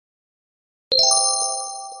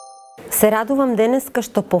Се радувам денеска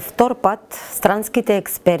што по втор пат странските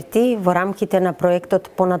експерти во рамките на проектот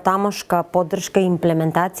понатамошка поддршка и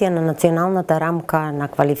имплементација на Националната рамка на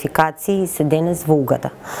квалификации се денес во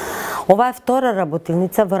Угада. Ова е втора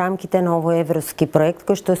работилница во рамките на овој европски проект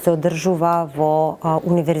кој што се одржува во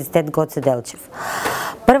Универзитет Goce Delcev.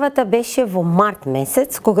 Првата беше во март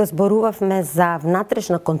месец, кога зборувавме за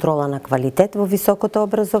внатрешна контрола на квалитет во високото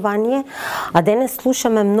образование, а денес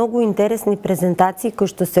слушаме многу интересни презентации кои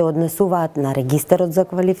што се однесуваат на регистарот за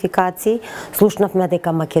квалификации. Слушнавме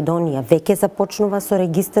дека Македонија веќе започнува со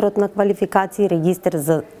регистарот на квалификации, регистар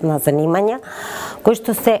на занимања, кои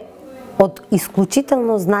што се од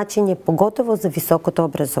исклучително значење поготово за високото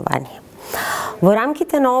образование. Во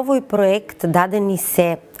рамките на овој проект дадени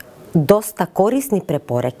се доста корисни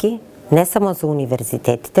препораки, не само за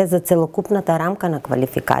универзитетите, за целокупната рамка на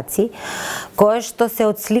квалификации, која што се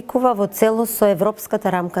отсликува во целост со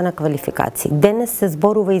европската рамка на квалификации. Денес се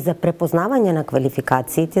зборува и за препознавање на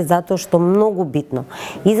квалификациите, затоа што многу битно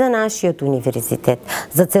и за нашиот универзитет,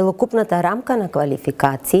 за целокупната рамка на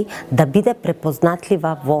квалификации да биде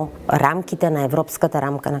препознатлива во рамките на европската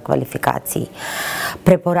рамка на квалификации.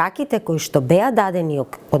 Препораките кои што беа дадени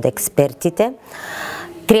од експертите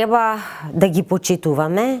треба да ги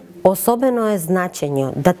почитуваме. Особено е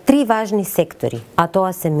значење да три важни сектори, а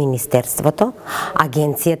тоа се Министерството,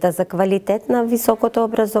 Агенцијата за квалитет на високото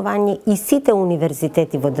образование и сите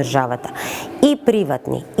универзитети во државата, и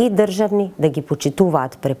приватни, и државни, да ги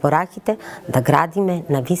почитуваат препораките, да градиме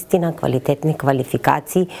на вистина квалитетни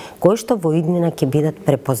квалификации, кои што во иднина ќе бидат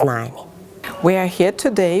препознаени. We are here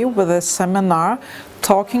today with a seminar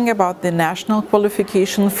talking about the national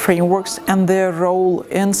qualification frameworks and their role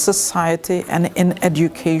in society and in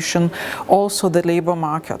education, also the labor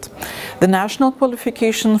market. The national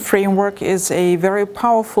qualification framework is a very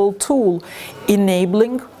powerful tool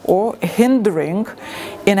enabling or hindering,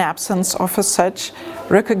 in absence of such,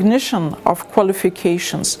 recognition of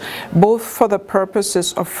qualifications, both for the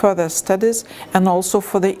purposes of further studies and also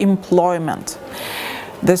for the employment.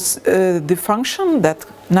 The function that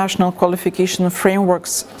national qualification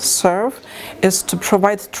frameworks serve is to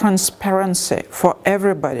provide transparency for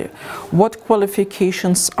everybody, what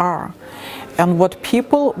qualifications are and what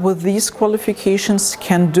people with these qualifications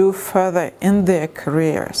can do further in their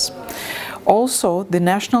careers. Also, the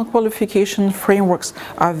national qualification frameworks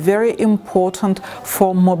are very important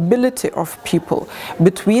for mobility of people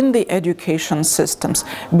between the education systems,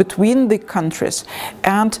 between the countries,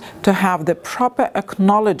 and to have the proper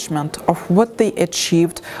acknowledgement of what they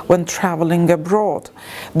achieved when traveling abroad.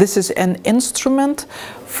 This is an instrument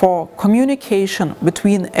for communication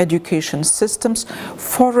between education systems,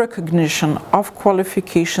 for recognition of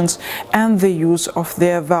qualifications and the use of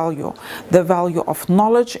their value, the value of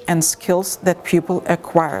knowledge and skills that people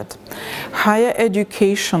acquired. Higher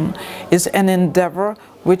education is an endeavor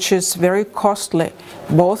which is very costly,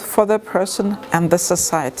 both for the person and the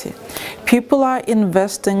society. People are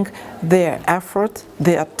investing their effort,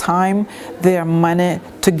 their time, their money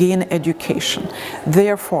to gain education.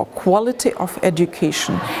 Therefore, quality of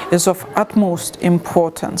education is of utmost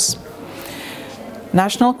importance.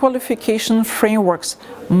 National qualification frameworks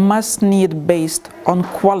must need based on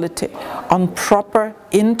quality, on proper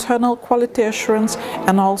internal quality assurance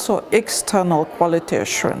and also external quality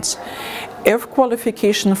assurance. If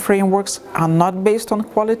qualification frameworks are not based on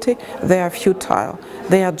quality, they are futile.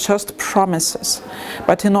 They are just promises.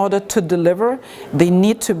 But in order to deliver, they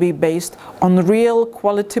need to be based on real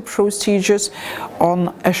quality procedures,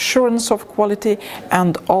 on assurance of quality,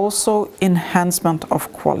 and also enhancement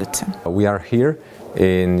of quality. We are here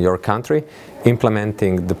in your country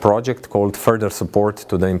implementing the project called Further Support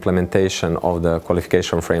to the Implementation of the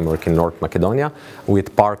Qualification Framework in North Macedonia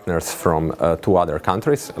with partners from two other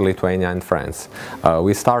countries, Lithuania and France.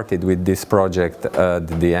 We started with this project at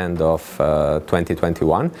the end of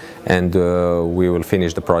 2021 and we will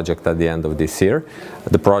finish the project at the end of this year.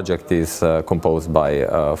 The project is composed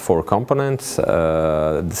by four components.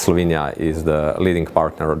 Slovenia is the leading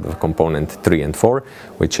partner of the component 3 and 4,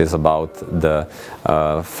 which is about the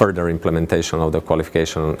further implementation of the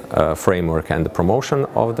qualification framework and the promotion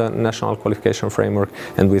of the national qualification framework,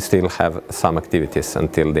 and we still have some activities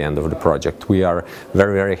until the end of the project. We are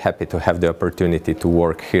very happy to have the opportunity to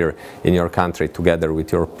work here in your country together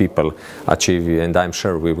with your people, and I'm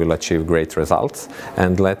sure we will achieve great results.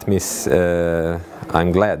 And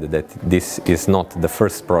I'm glad that this is not the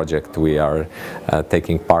first project we are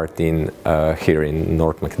taking part in here in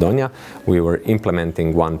North Macedonia. We were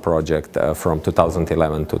implementing one project from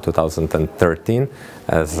 2011 to 2013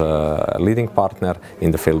 as a leading partner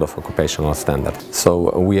in the field of occupational standards.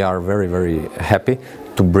 So we are very happy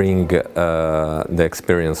to bring the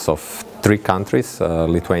experience of 3 countries,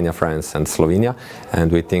 Lithuania, France and Slovenia,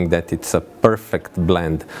 and we think that it's a perfect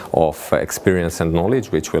blend of experience and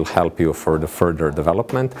knowledge which will help you for the further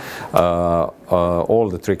development. All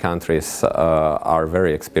the 3 countries are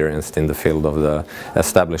very experienced in the field of the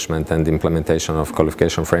establishment and implementation of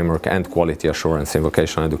qualification framework and quality assurance in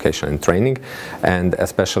vocational education and training, and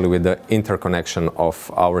especially with the interconnection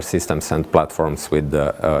of our systems and platforms with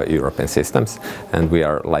the European systems. And we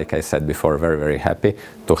are, like I said before, very, very happy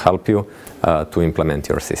to help you to implement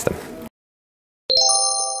your system.